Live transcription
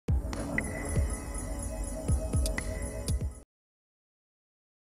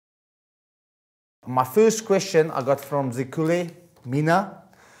My first question I got from Zikule Mina,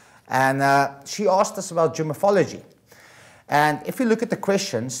 and she asked us about geomorphology. And if you look at the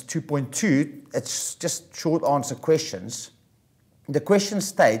questions, 2.2, it's just short answer questions. The question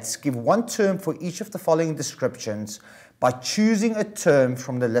states, give one term for each of the following descriptions by choosing a term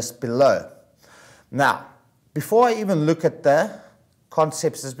from the list below. Now, before I even look at the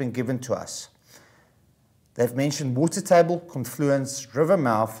concepts that's been given to us, they've mentioned water table, confluence, river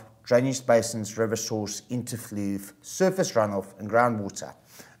mouth, drainage basins, river source, interfluve, surface runoff, and groundwater.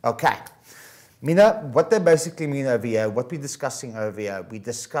 Okay. Mina, what they basically mean over here, what we're discussing over here, we're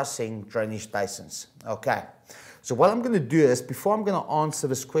discussing drainage basins. Okay. So what I'm going to do is, before I'm going to answer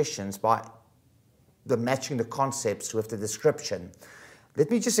these questions by matching the concepts with the description,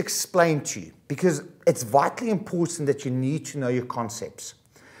 let me just explain to you, because it's vitally important that you need to know your concepts.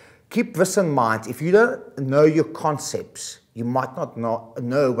 Keep this in mind. If you don't know your concepts, you might not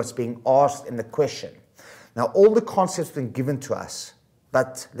know what's being asked in the question. Now, all the concepts have been given to us,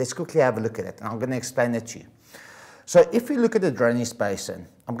 but let's quickly have a look at it, and I'm going to explain it to you. So if you look at a drainage basin,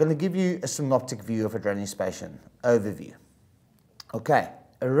 I'm going to give you a synoptic view of a drainage basin overview. Okay,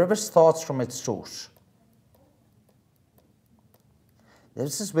 a river starts from its source.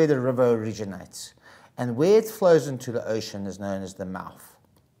 This is where the river originates, and where it flows into the ocean is known as the mouth.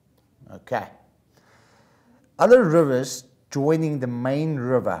 Okay. Other rivers joining the main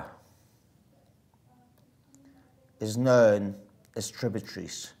river is known as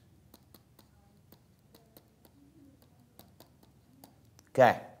tributaries.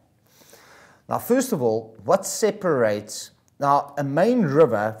 Okay. Now, first of all, what separates, now a main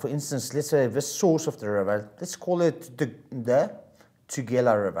river, for instance, let's say this source of the river, let's call it the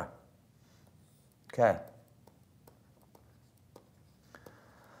Tugela River. Okay.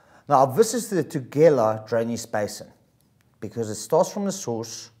 Now, this is the Tugela drainage basin because it starts from the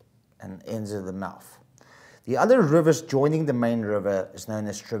source and ends at the mouth. The other rivers joining the main river is known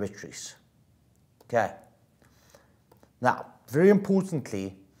as tributaries. Okay. Now, very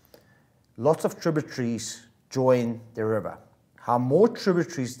importantly, lots of tributaries join the river. How more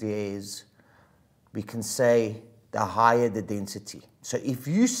tributaries there is, we can say the higher the density. So if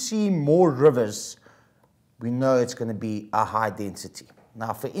you see more rivers, we know it's going to be a high density.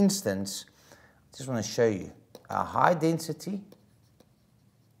 Now, for instance, I just want to show you a high density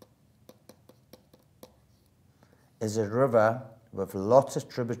is a river with lots of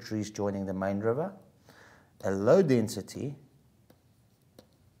tributaries joining the main river. A low density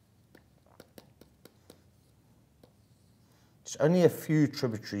is only a few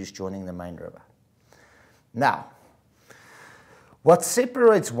tributaries joining the main river. Now, what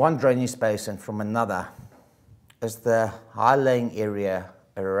separates one drainage basin from another is the high-lying area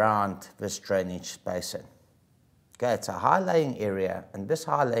around this drainage basin. Okay, it's a high-lying area, and this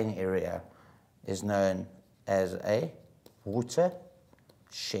high-lying area is known as a watershed.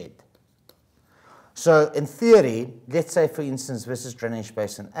 So in theory, let's say for instance this is drainage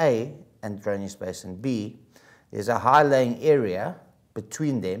basin A and drainage basin B. There's a high-lying area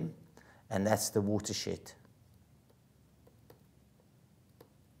between them, and that's the watershed.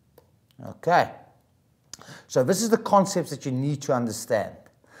 Okay. So this is the concepts that you need to understand.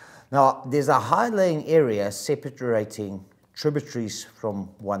 Now, there's a high-lying area separating tributaries from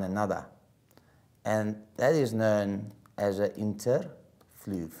one another, and that is known as an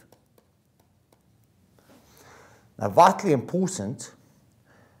interfluve. Now, vitally important,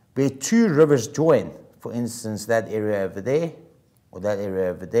 where two rivers join, for instance, that area over there, or that area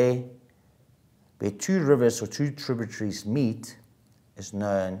over there, where two rivers or two tributaries meet is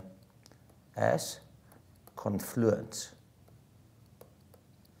known as confluence.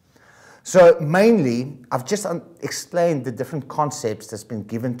 So mainly, I've just explained the different concepts that's been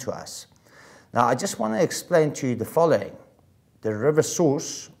given to us. Now, I just want to explain to you the following: the river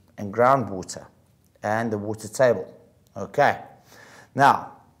source and groundwater and the water table. Okay.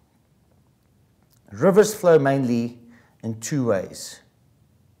 Now, rivers flow mainly in two ways.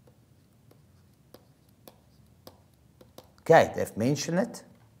 Okay, they've mentioned it.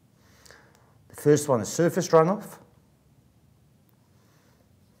 The first one is surface runoff.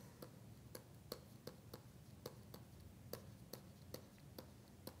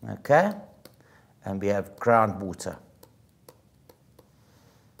 Okay, and we have groundwater.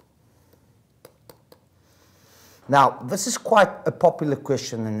 Now, this is quite a popular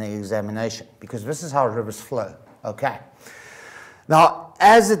question in the examination because this is how rivers flow. Okay. Now,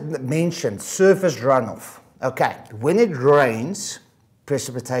 as it mentioned, surface runoff. Okay, when it rains,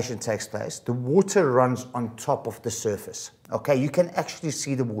 precipitation takes place, the water runs on top of the surface. Okay, you can actually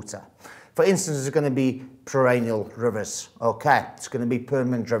see the water. For instance, it's going to be perennial rivers, okay? It's going to be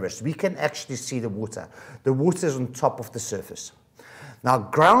permanent rivers. We can actually see the water. The water is on top of the surface. Now,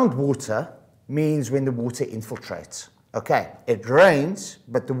 groundwater means when the water infiltrates, okay? It rains,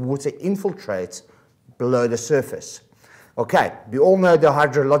 but the water infiltrates below the surface. Okay, we all know the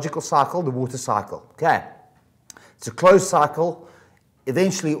hydrological cycle, the water cycle, okay? It's a closed cycle.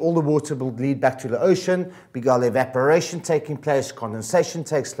 Eventually, all the water will lead back to the ocean. We got evaporation taking place, condensation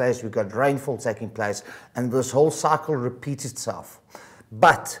takes place, we've got rainfall taking place, and this whole cycle repeats itself.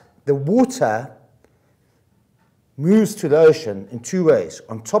 But the water moves to the ocean in two ways.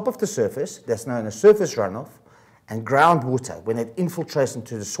 On top of the surface, that's known as surface runoff, and groundwater, when it infiltrates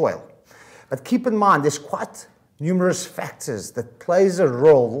into the soil. But keep in mind, there's quite numerous factors that plays a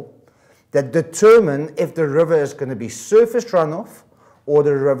role that determine if the river is going to be surface runoff or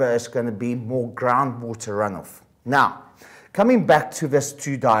the river is going to be more groundwater runoff. Now, coming back to these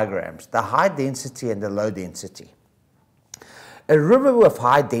two diagrams, the high density and the low density. A river with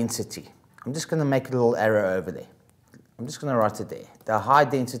high density, I'm just going to make a little arrow over there. I'm just going to write it there. The high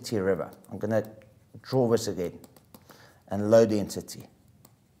density river, I'm going to draw this again, and low density.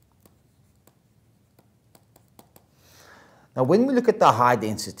 Now, when we look at the high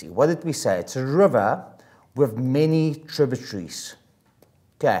density, what did we say? It's a river with many tributaries.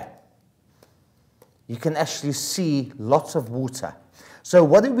 Okay. You can actually see lots of water. So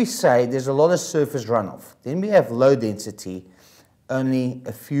what did we say? There's a lot of surface runoff. Then we have low density, only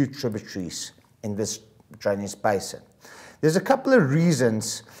a few tributaries in this drainage basin. There's a couple of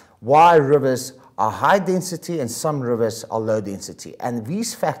reasons why rivers are high density and some rivers are low density. And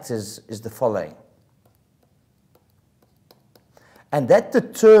these factors is the following. And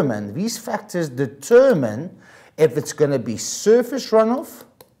these factors determine if it's going to be surface runoff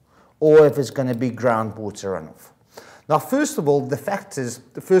or if it's going to be groundwater runoff. Now, first of all, the factors,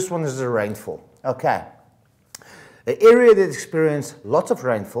 the first one is the rainfall. Okay. The area that experiences lots of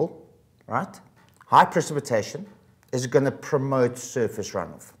rainfall, right, high precipitation, is going to promote surface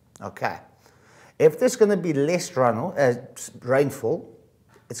runoff. Okay. If there's going to be less rainfall,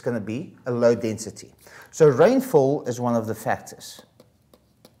 it's going to be a low density. So rainfall is one of the factors.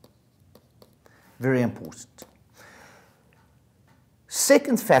 Very important.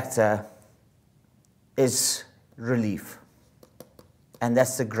 Second factor is relief, and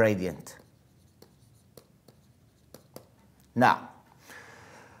that's the gradient. Now,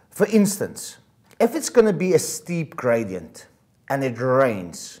 for instance, if it's going to be a steep gradient and it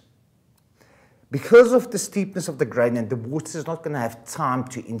rains, because of the steepness of the gradient, the water is not going to have time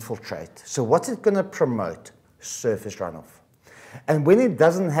to infiltrate. So what's it going to promote? Surface runoff. And when it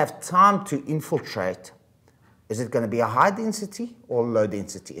doesn't have time to infiltrate, is it going to be a high density or low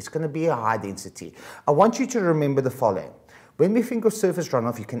density? It's going to be a high density. I want you to remember the following. When we think of surface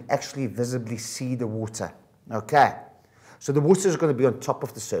runoff, you can actually visibly see the water. Okay? So the water is going to be on top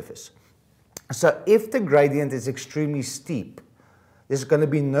of the surface. So if the gradient is extremely steep, there's going to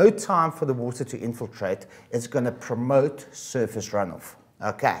be no time for the water to infiltrate. It's going to promote surface runoff.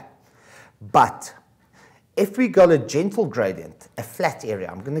 Okay? But if we got a gentle gradient, a flat area,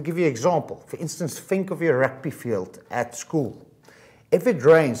 I'm going to give you an example. For instance, think of your rugby field at school. If it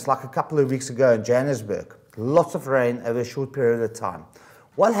rains, like a couple of weeks ago in Johannesburg, lots of rain over a short period of time,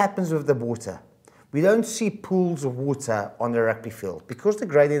 what happens with the water? We don't see pools of water on the rugby field. Because the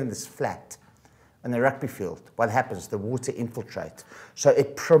gradient is flat in the rugby field, what happens? The water infiltrates. So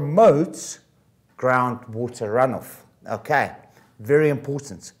it promotes groundwater runoff. Okay, very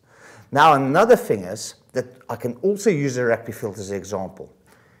important. Now, another thing is that I can also use a rugby field as an example,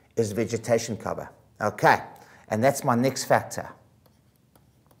 is vegetation cover. Okay, and that's my next factor.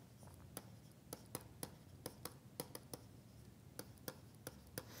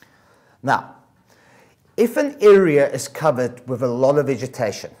 Now, if an area is covered with a lot of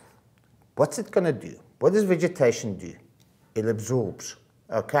vegetation, what's it going to do? What does vegetation do? It absorbs.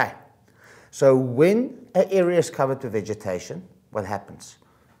 Okay, so when an area is covered with vegetation, what happens?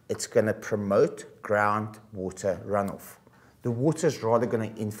 It's going to promote groundwater runoff. The water is rather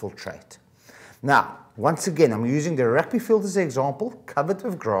going to infiltrate. Now, once again, I'm using the rugby field as an example, covered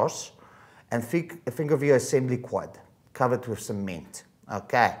with grass, and think of your assembly quad, covered with cement.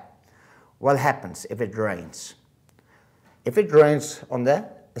 Okay, what happens if it rains? If it rains on the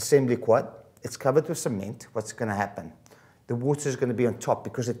assembly quad, it's covered with cement, what's going to happen? The water is going to be on top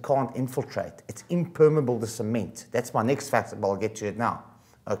because it can't infiltrate. It's impermeable to cement. That's my next factor, but I'll get to it now.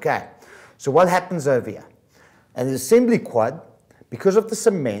 Okay, so what happens over here? And the assembly quad, because of the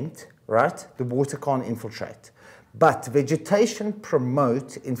cement, right, the water can't infiltrate. But vegetation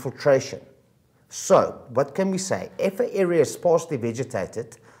promotes infiltration. So, what can we say? If an area is sparsely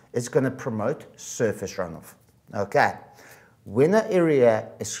vegetated, it's going to promote surface runoff. Okay. When an area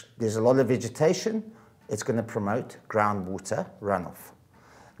there's a lot of vegetation, it's going to promote groundwater runoff.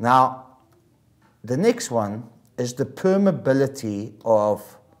 Now, the next one is the permeability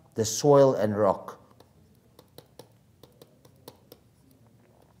of the soil and rock.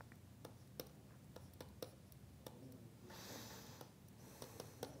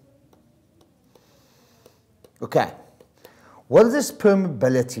 Okay, what does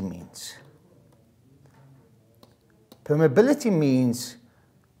permeability mean? Permeability means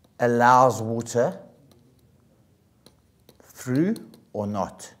allows water through or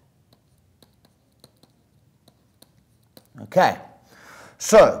not. Okay,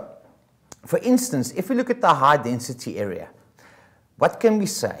 so for instance, if we look at the high density area, what can we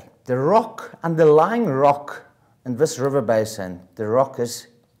say? The rock, underlying rock in this river basin, the rock is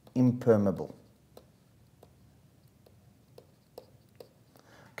impermeable.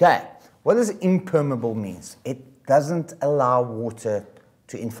 Okay, what does impermeable means? It doesn't allow water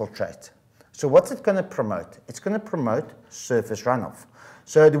to infiltrate. So what's it going to promote? It's going to promote surface runoff.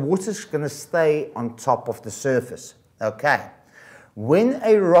 So the water is going to stay on top of the surface. Okay. When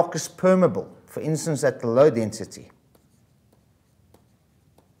a rock is permeable, for instance at the low density,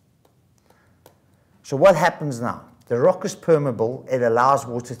 so what happens now? The rock is permeable, it allows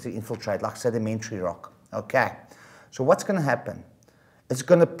water to infiltrate, like sedimentary rock. Okay. So what's going to happen? It's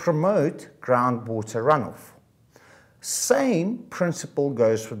going to promote groundwater runoff. Same principle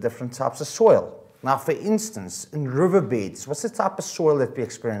goes for different types of soil. Now, for instance, in riverbeds, what's the type of soil that we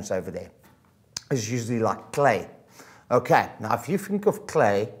experience over there? It's usually like clay. Okay, now if you think of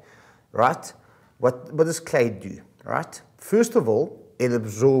clay, right, what does clay do, right? First of all, it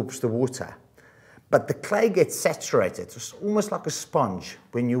absorbs the water. But the clay gets saturated. It's almost like a sponge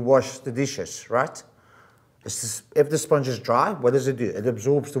when you wash the dishes, right? If the sponge is dry, what does it do? It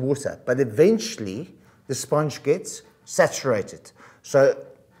absorbs the water. But eventually, the sponge gets saturated. So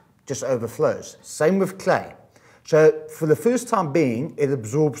it just overflows. Same with clay. So for the first time being, it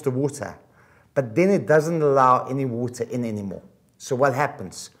absorbs the water. But then it doesn't allow any water in anymore. So what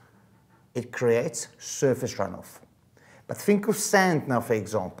happens? It creates surface runoff. But think of sand now, for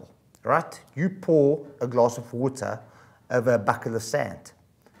example, right? You pour a glass of water over a bucket of sand.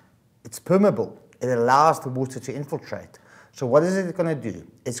 It's permeable. It allows the water to infiltrate. So what is it going to do?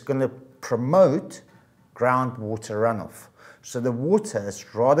 It's going to promote groundwater runoff. So the water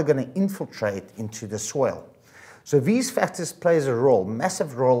is rather going to infiltrate into the soil. So these factors plays a role,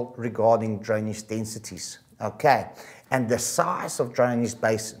 massive role regarding drainage densities, okay? And the size of drainage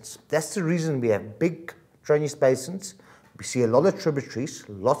basins. That's the reason we have big drainage basins. We see a lot of tributaries,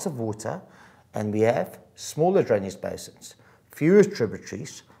 lots of water, and we have smaller drainage basins, fewer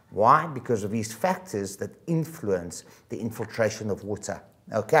tributaries. Why? Because of these factors that influence the infiltration of water.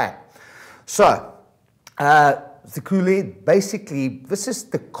 Okay, so basically, this is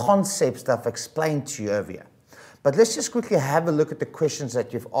the concepts that I've explained to you over here. But let's just quickly have a look at the questions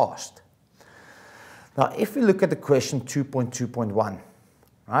that you've asked. Now, if we look at the question 2.2.1,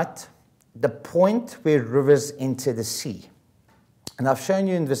 right? The point where rivers enter the sea. And I've shown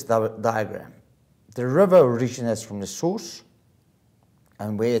you in this diagram. The river originates from the source,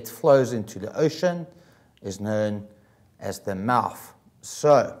 and where it flows into the ocean is known as the mouth.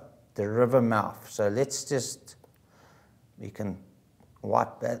 So, the river mouth. So we can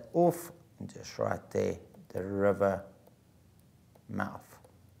wipe that off and just write there, the river mouth.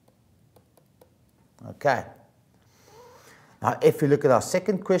 Okay. Now, if we look at our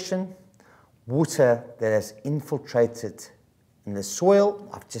second question, water that has infiltrated in the soil,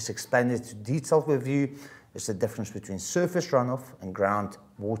 I've just explained it in detail with you. It's the difference between surface runoff and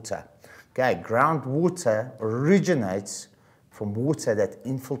groundwater. Okay, groundwater originates from water that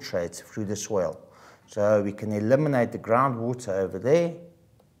infiltrates through the soil. So we can eliminate the groundwater over there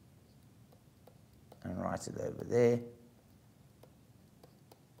and write it over there.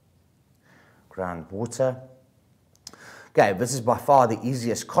 Groundwater. Okay, this is by far the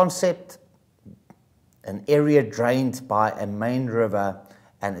easiest concept. An area drained by a main river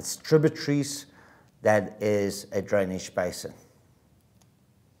and its tributaries, that is a drainage basin.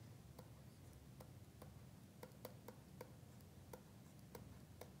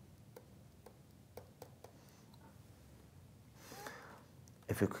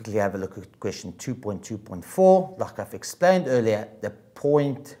 If we quickly have a look at question 2.2.4, like I've explained earlier, the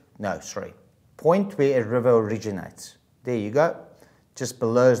point where a river originates. There you go. Just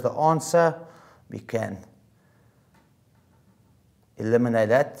below is the answer. We can eliminate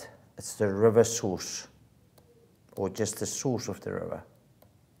that. It's the river source, or just the source of the river.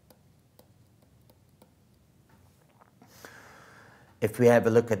 If we have a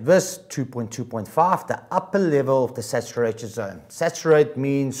look at this, 2.2.5, the upper level of the saturated zone. Saturate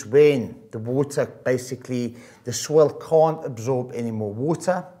means when the water, basically, the soil can't absorb any more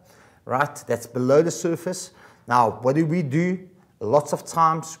water, right? That's below the surface. Now, what do? Lots of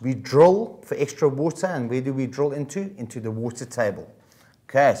times we drill for extra water, and where do we drill into? Into the water table.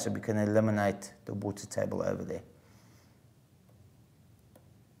 Okay, so we can eliminate the water table over there.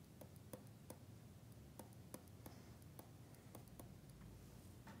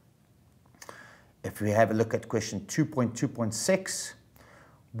 If we have a look at question 2.2.6,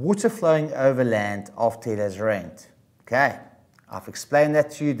 water flowing over land after it has rained. Okay, I've explained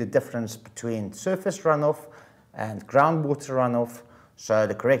that to you, the difference between surface runoff and groundwater runoff. So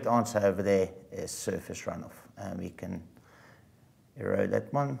the correct answer over there is surface runoff. And we can erase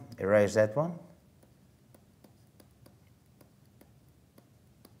that one.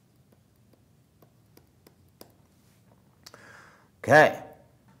 Okay.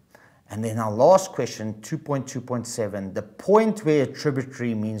 And then our last question, 2.2.7, the point where a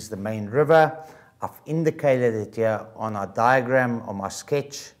tributary means the main river. I've indicated it here on our diagram, on my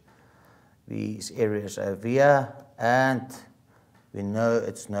sketch, these areas over here, and we know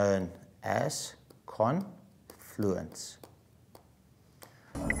it's known as confluence.